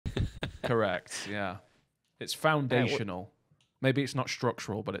Correct. Yeah. It's foundational. Maybe it's not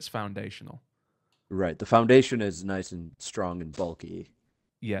structural, but it's foundational. Right. The foundation is nice and strong and bulky.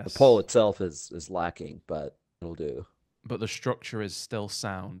 Yes. The pole itself is lacking, but it'll do. But the structure is still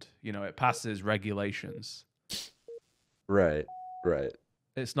sound. You know, it passes regulations. Right. Right.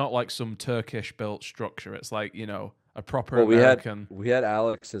 It's not like some Turkish-built structure. It's like, you know, a proper Well, American. we had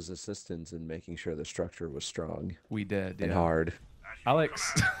Alex's assistance in making sure the structure was strong. We did, and yeah. hard.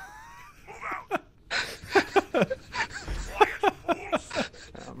 Alex.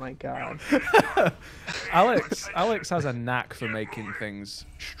 Oh my god. Alex has a knack for making things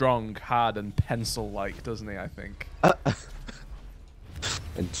strong, hard, and pencil-like, doesn't he? I think.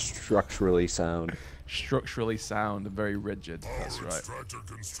 And structurally sound. Structurally sound and very rigid. That's right.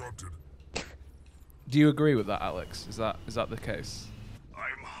 Do you agree with that, Alex? Is that the case?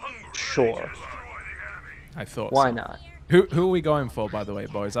 Sure. I thought. Why so. not? Who are we going for, by the way,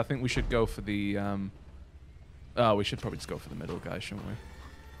 boys? I think we should go for the. Oh, we should probably just go for the middle guy, shouldn't we?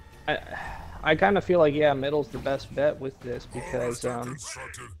 I kind of feel like, yeah, middle's the best bet with this because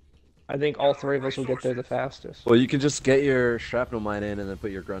I think all three of us will get there the fastest. Well, you can just get your shrapnel mine in and then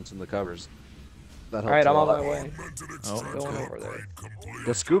put your grunts in the covers. That helps. All right, I'm a on lot. my way. Oh, Going over there.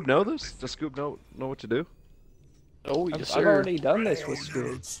 Does Scoob know this? Does Scoob know what to do? Oh, yes, I've sir. already done this with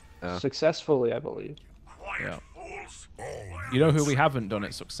Scoob. Yeah. Successfully, I believe. Yeah. You know who we haven't done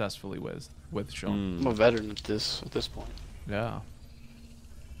it successfully with Sean? I'm a veteran at this point. Yeah.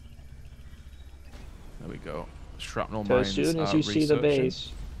 There we go. Shrapnel So mines. as soon as you see the researching. base.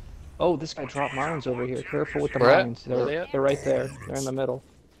 Oh, this guy dropped mines over here. Careful with the Where at? mines. Where they at? They're right there. They're in the middle.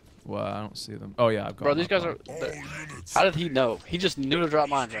 Well, I don't see them. Oh yeah, I've got. Bro, them, these guys I've are. got them. How did he know? He just knew to drop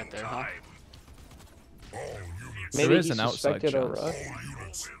mines right there, huh? Maybe is he an outside suspected a chance. rush.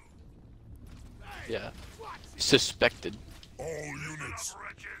 Yeah. Suspected.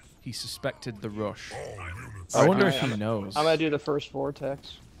 He suspected the rush. I Alright, wonder if alright, he knows. I'm gonna do the first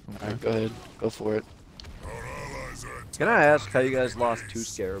vortex. Alright, go ahead. Go for it. Can I ask how you guys lost 2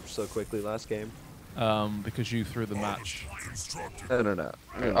 scarabs so quickly last game? Because you threw the match. No.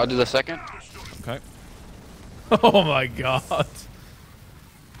 I'll do the second. Okay. Oh my god.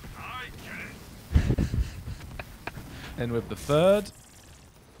 And with the third.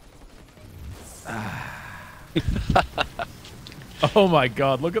 Oh my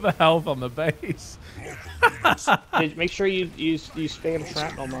god, look at the health on the base. Make sure you spam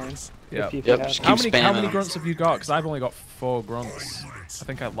shrapnel mines. Yeah. If you Yep, have just them. keep How many spamming. grunts have you got? Because I've only got 4 grunts. I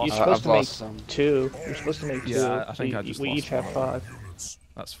think I lost. You're supposed I've to make lost some. 2. You're supposed to make 2. Yeah, I think so I just we lost each have one. 5.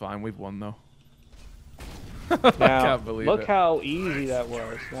 That's fine. We've won though. I Now, can't believe look it. how easy that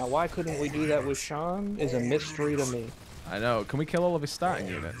was. Now, why couldn't we do that with Sean is a mystery to me. I know. Can we kill all of his starting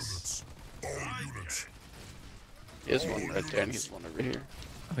units? Here's one right there, and here's one over here.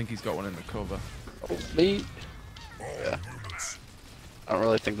 I think he's got one in the cover. Oh, me. Yeah. I don't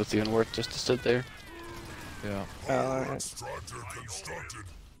really think that's even worth just to sit there. Yeah. Alright.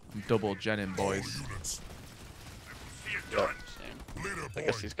 I'm double genning, boys. Yep, same. I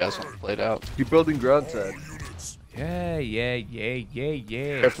guess these guys want to play it out. Keep building grunts, Ed. Yeah.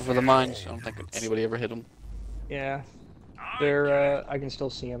 Careful for the mines. I don't think anybody ever hit them. Yeah. They're, I can still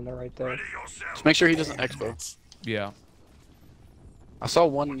see them. They're right there. Just make sure he doesn't expo. Yeah. I saw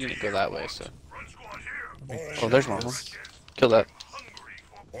one unit go that way, so. Oh, there's one. Kill that.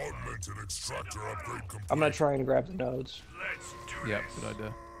 I'm gonna try and grab the nodes. Yeah, good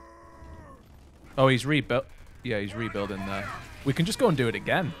idea. Oh, he's rebuilt. Yeah, he's rebuilding there. We can just go and do it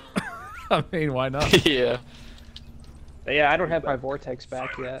again. I mean, why not? Yeah. But yeah, I don't have my vortex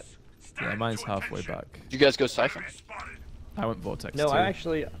back yet. Yeah, mine's halfway back. You guys go siphon. I went Vortex No, 2. I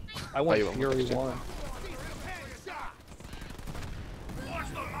went you went Fury Vortex 2. 1.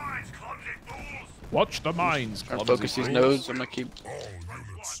 Watch the mines. Try to clumsy focus these fools. nodes. I'm gonna keep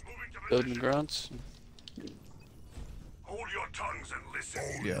building grunts. Hold your tongues and listen.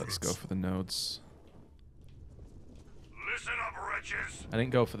 Yeah, let's go for the nodes. Listen up, wretches. I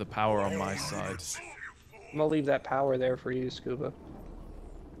didn't go for the power on my side. I'm gonna leave that power there for you, Scuba.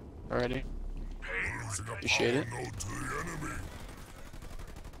 Alrighty. Appreciate it.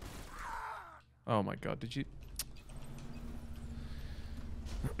 Oh my god, did you...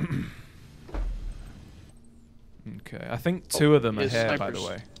 Okay, I think 2 of them are yes, here, by snipers. the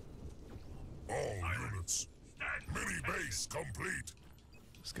way. All units. Mini base complete.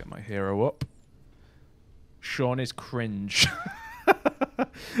 Let's get my hero up. Sean is cringe.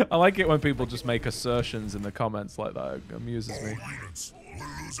 I like it when people just make assertions in the comments like that. It amuses me. Units.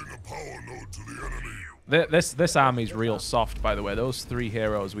 We're losing a power node to the enemy. This army's real soft, by the way. Those 3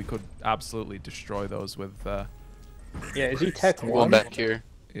 heroes, we could absolutely destroy those with... Yeah, is he tech I'm 1? going back here.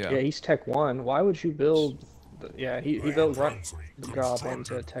 Yeah, he's Tech 1. Why would you build... Yeah, he built the job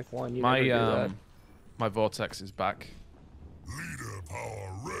into Tech 1. You never do that. My Vortex is back. Leader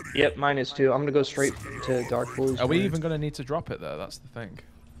power ready. Yep, mine is too. I'm gonna go straight to Dark Blue's. Are we even going to need to drop it there? That's the thing.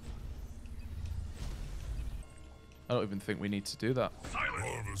 I don't even think we need to do that.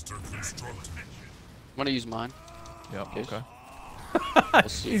 Harvester constructed. I'm gonna use mine. Yep, Yes. okay. We'll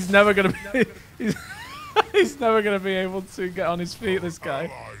see. He's never going to be... He's never going to be able to get on his feet, this guy.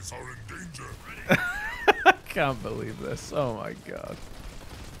 Allies are in danger. I can't believe this. Oh my god.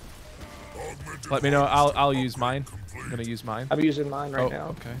 Augmented Let me know. harvester I'll use mine. complete. I'm going to use mine. I'm using mine right Oh, now.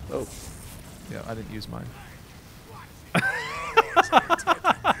 okay. Oh, Yeah, I didn't use mine. Allies are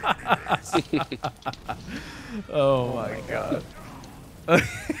attacking the enemy base. Oh my god.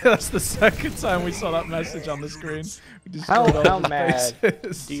 That's the second time we saw that message on the screen. We destroyed all how his mad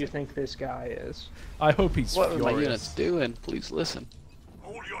bases. do you think this guy is? I hope he's What are my furious. units doing? Please listen.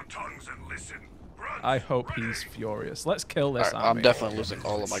 Hold your tongues and listen. Grunts I hope he's furious. Let's kill this Alright, army. I'm definitely losing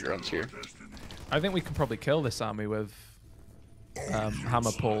all of my grunts here. I think we can probably kill this army with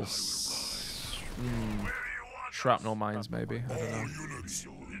hammer pulse, shrapnel mines maybe. I don't know. units.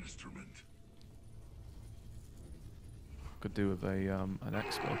 Could do with a an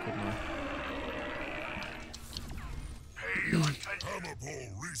expo, couldn't I? Hammer pole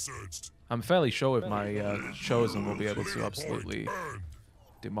researched. I'm fairly sure with my chosen we'll be able to absolutely Earned.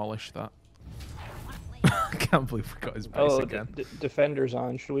 demolish that. I can't believe we got his base Oh, again. Defender's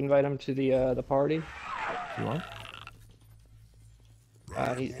on. Should we invite him to the party? If you want.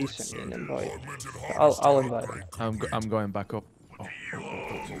 He sent me an invite. Augmented I'll harvester invite him. upgrade I'm going back up. Oh.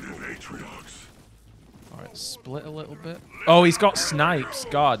 Matriarchs. Alright, split a little bit. Oh, he's got snipes.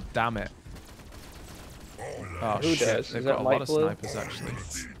 God damn it. Oh Who shit, does? they've Is got that a lot light of blue? snipers actually.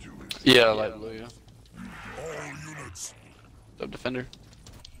 Yeah, light blue, yeah. All units. Sub defender.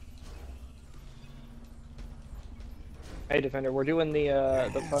 Hey, Defender, we're doing the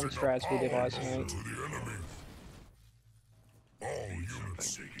fun strats we did last night. To the enemy. All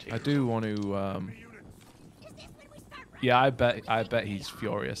units. I do want to yeah, I bet he's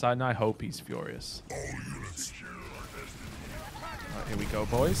furious. And I hope he's furious. All units. Right, here we go,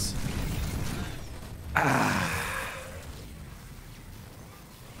 boys.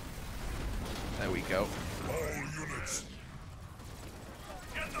 There we go. All units.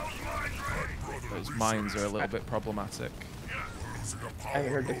 Those mines are a little bit problematic. Losing a I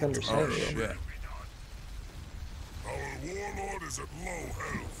haven't heard Defender say Oh anything. shit. Our warlord is at low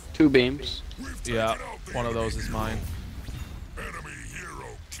health. 2 beams. We've Yeah, taken out the one of those is mine. enemy hero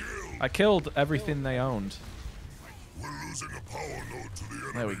killed. I killed everything they owned. We're losing a power node to the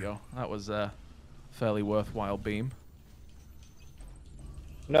enemy. There we go. That was a fairly worthwhile beam.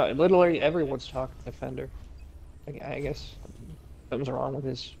 No, literally everyone's talking Defender. I guess something's wrong with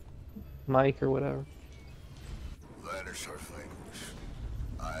his mic or whatever. Ladder surf language.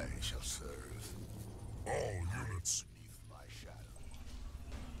 I shall serve. All units. My shadow.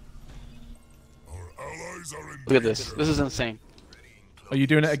 Our allies are in Look at this. This is insane. Are you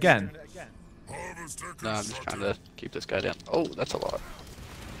doing it again? Harvester No, I'm just trying constructed. to keep this guy down. Oh, that's a lot.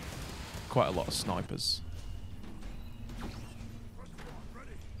 Quite a lot of snipers.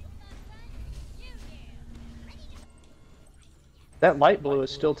 That light blue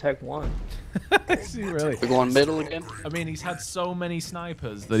is still Tech 1. Is he really? We're going middle again? I mean, he's had so many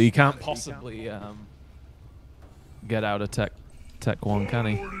snipers that he can't possibly get out of Tech 1, can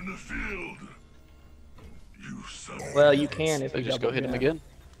he? In the field. You son of Well, you can if So you just go double hit him jab. again.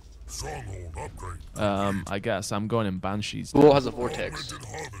 Stronghold upgrade. I guess I'm going in Banshees. Who all has a vortex? Augmented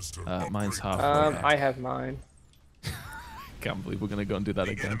harvester. Mine's half. I have mine. Can't believe we're gonna go and do that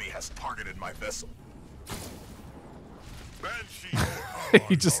again. has targeted my vessel. Banshee,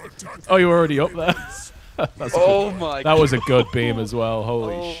 He just. Oh, you were already up there. That's Oh good. my That was a good beam as well.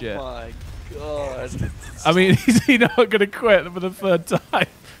 Holy Oh shit. my god. I mean, is he not gonna quit for the third time?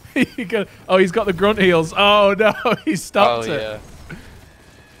 Oh, he's got the grunt heals. Oh no, he Oh stopped it. yeah.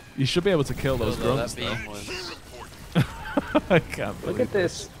 You should be able to kill those Although grunts that though. beam was... I can't believe Look at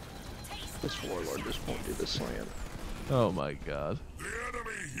this. This warlord just won't do the slam. Oh my god. the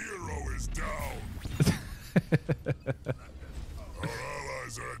enemy hero is down. Our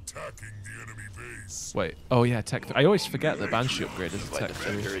allies are attacking the enemy base. Wait. Oh yeah, Tech. I always forget the Banshee upgrade is a Light Tech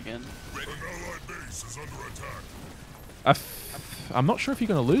defender 3. again. An allied base is under attack. I'm not sure if you're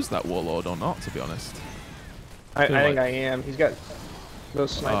gonna lose that warlord or not, to be honest. I Feel think like- I am. He's got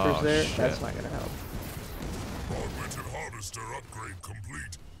those snipers Oh, there. shit. That's not gonna help. Augmented harvester upgrade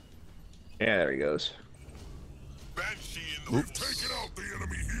complete. Yeah, there he goes. Banshee in the We've taken out the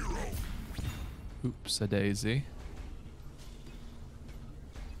enemy hero. Oops, a daisy.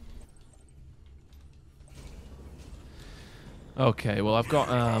 Okay, well I've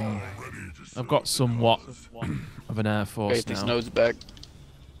got somewhat of an air force Get these now. nodes back.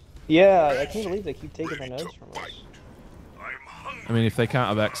 Yeah, I can't believe they keep taking the nodes from us. I mean, if they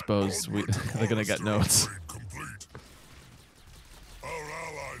can't have expos, they're gonna get nodes.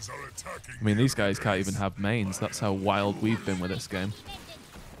 I mean, these guys can't even have mains. That's how wild we've been with this game.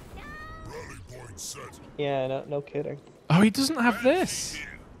 Yeah, no kidding. Oh, he doesn't have this.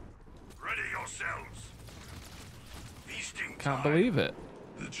 Can't believe it.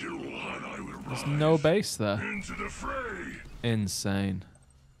 There's no base there. Insane.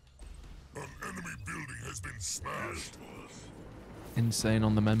 An enemy building has been smashed. Insane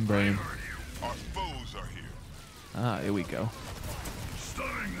on the membrane. Our foes are here. Ah, here we go.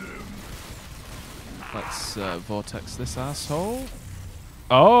 Stunning them. Let's vortex this asshole.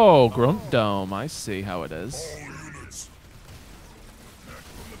 Oh, Grunt Dome. I see how it is. All units.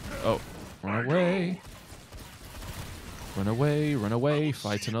 Oh, run away. Run away, run away.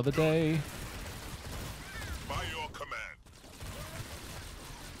 Fight another day. By your command.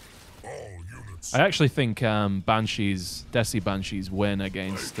 All units. I actually think Banshees, Desi Banshees win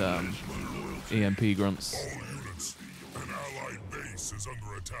against EMP Grunts. All units. An allied base is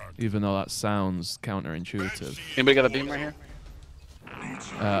under attack. Even though that sounds counterintuitive. Anybody got a beam right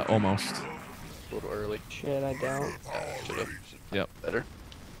here? Almost. A little early. Shit, I don't. Should've. Yep. Better.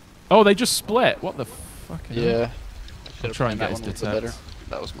 Oh, they just split. What the fucking hell? Yeah. I'll try and get his detect. Better.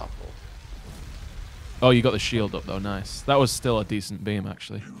 That was my fault. Oh, you got the shield up though. Nice. That was still a decent beam,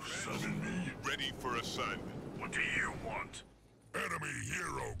 actually. Ready for assignment. What do you want? Enemy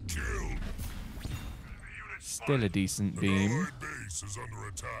hero killed. Still a decent beam. Allied base is under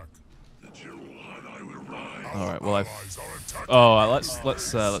attack. All right. Well, Allies are attacking.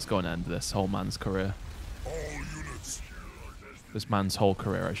 oh, let's go and end this whole man's career. All units. This man's whole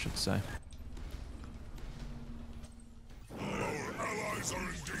career, I should say. Our allies are in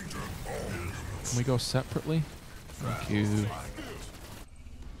danger. All units. Can we go separately? Thank you.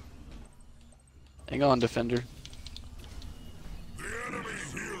 Hang on, defender. The enemy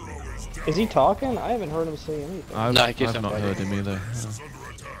hero is down. Is he talking? I haven't heard him say anything. I've, No, he keeps I've on not fighting. heard him either. Is under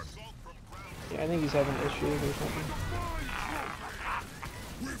attack. Yeah, I think he's having issues or something.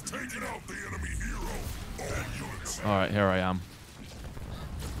 We've taken out the enemy hero. All units. All right, here I am.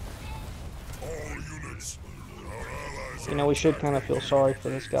 All units. Our allies You know, we should kind of feel sorry for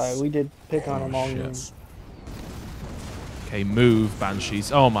this guy. We did pick on him all shit. game. Okay, move,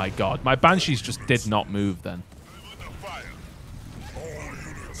 Banshees. Oh my god. My Banshees just did not move then. under fire. All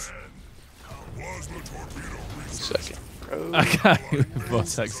units. Plasma torpedo reset. Second. Bro. Okay,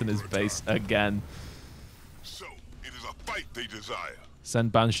 vortex in his base again. So, it is a fight they desire.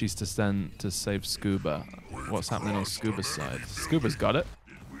 Send Banshees to save Scuba. What's happening on Scuba's side? Scuba's got it.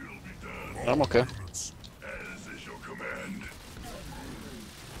 I'm okay. Units. As is your command.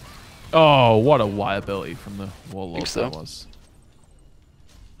 Oh, what a wiability from the Warlord Think so. that was.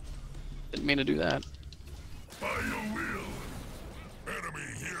 Didn't mean to do that. By your will. Enemy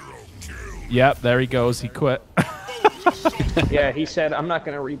hero killed. Yep, there he goes. He quit. Yeah, he said, I'm not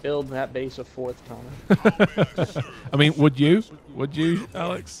going to rebuild that base a fourth time. I mean, would you? Would you,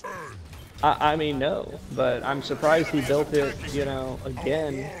 Alex? I mean, no, but I'm surprised he built it, you know,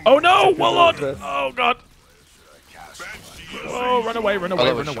 again. Oh no, Warlord! the- Oh god! Oh, run away, run I away,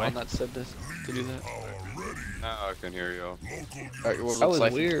 love run it, away. Sean, that said this to do that. Now I can hear you. Alright, what That was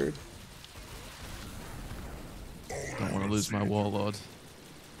life? weird. Don't want to lose my Warlord.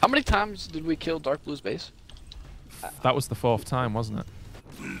 How many times did we kill Dark Blue's base? That was the fourth time, wasn't it?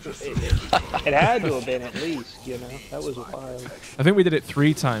 It had to have been at least, you know. That was wild. I think we did it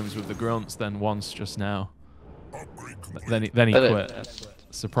 3 times with the Grunts, then once just now. Then he quit.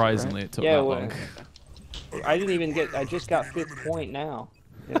 Surprisingly, it took Yeah, that well, long. I didn't even get. I just got 5th point now.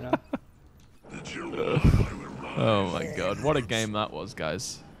 You know. Oh my god, what a game that was,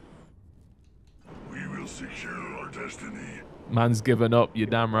 guys. We will secure our destiny. Man's given up, you're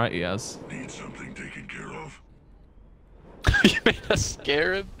damn right he has. Need something taken care of. You made us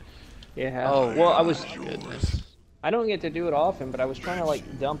scarab? Yeah. Oh, Well, I was. goodness. I don't get to do it often, but I was trying to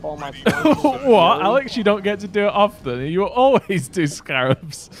like dump all my points. into What? Fury. Alex, you don't get to do it often. You always do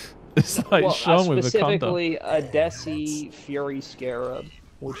Scarabs. It's like Well, Sean with the condo. specifically a Desi Fury Scarab,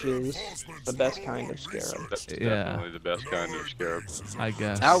 which is the best kind of Scarab. That's Yeah. definitely the best kind of scarab. I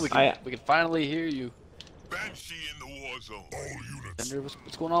guess. Now we can finally hear you. Banshee in the war zone. All units. Defender,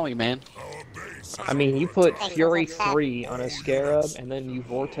 what's going on with you, man? Our base. I mean, you put Fury 3 on a Scarab, and then you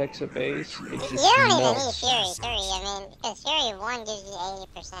Vortex a base. It You just don't even need melts. Fury 3, I mean, because Fury 1 gives you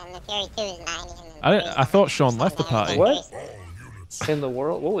 80%, and the Fury 2 is 90%, and then 3 is I thought Sean left the 70%. party. What? All units. In the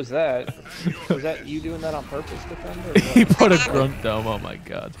world? What was that? Was that you doing that on purpose, Defender? He put a grunt dome. Oh my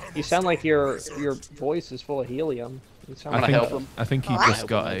god. You sound like your voice is full of helium. You sound I'm like gonna help him. I think he just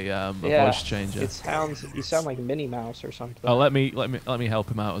got a voice changer. It sounds. You sound like Minnie Mouse or something. Oh, let me help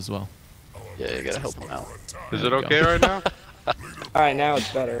him out as well. Yeah, you gotta help him out. Is it okay right now? All right, now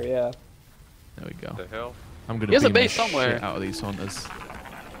it's better. Yeah. There we go. The hell? I'm gonna He has a beam the base somewhere. shit out of these hunters.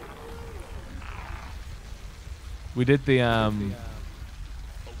 We did the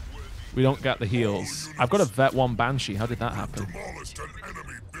We don't get the heals. I've got a Vet 1 Banshee. How did that happen?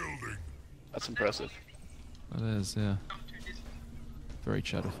 That's impressive. That is, yeah. Very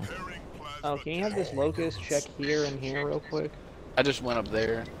cheddiful. Oh, can you have this Locust check here and here real quick? I just went up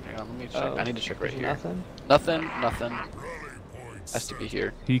there. Hang on, let me check. Oh, I need to check right here. Nothing? Nothing. Has to be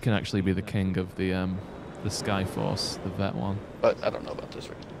here. He can actually be the king of the Sky Force, the Vet 1. But I don't know about this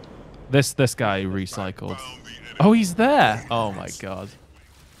right now. This guy recycled. Oh, he's there! Oh my god.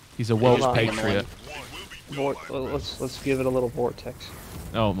 He's a Welsh Hold on. patriot. Let's give it a little vortex.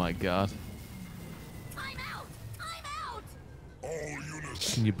 Oh my god.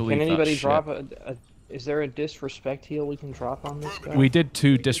 Can you believe Can anybody that shit? drop a? Is there a disrespect heal we can drop on this guy? We did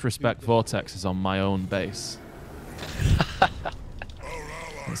 2 disrespect vortexes on my own base.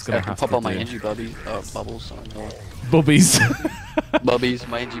 It's I gonna can have pop to all my do. NG bubbles. I don't know. Bubbies. Bubbies,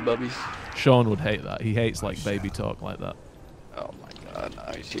 my NG bubbies. Sean would hate that. He hates like baby talk like that. Oh my god,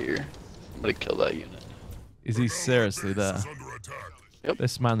 now he's here. I'm gonna kill that unit. Is he seriously there? Yep.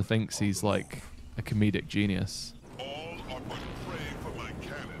 This man thinks he's like a comedic genius.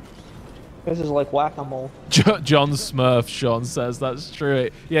 This is like whack-a-mole. John Smurf, Sean says. That's true.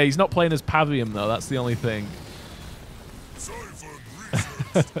 Yeah, he's not playing as Pavium though. That's the only thing.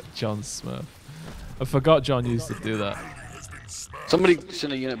 John Smurf. I forgot John used to do that. Somebody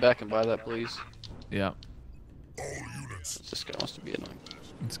send a unit back and buy that, please. Yeah. This guy wants to be annoying.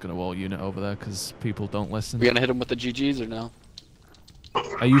 It's gonna wall unit over there because people don't listen. We gonna hit him with the GGs or no?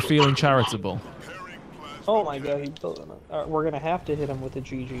 Are you feeling charitable? Oh my god, he built it. We're gonna have to hit him with the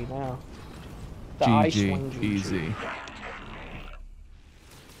GG now. The ice wing GG, GG. easy.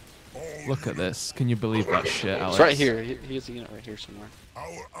 Look at this. Can you believe that shit, Alex? It's right here. He has a unit right here somewhere.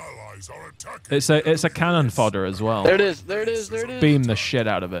 It's a cannon fodder as well. There it is. There it is. There it is. Beam the shit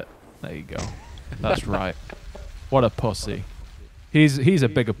out of it. There you go. That's right. What a pussy. He's a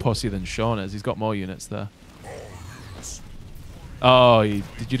bigger pussy than Sean is. He's got more units there. Oh,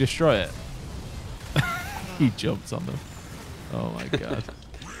 did you destroy it? He jumped on them. Oh my god.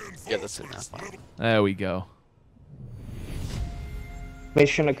 Yeah, that's it now. There we go.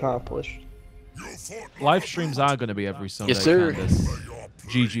 Mission accomplished. Live streams are going to be every Sunday. Yes, sir. Candace.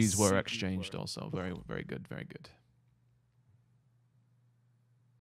 GGs were exchanged also. Very, very good. Very good.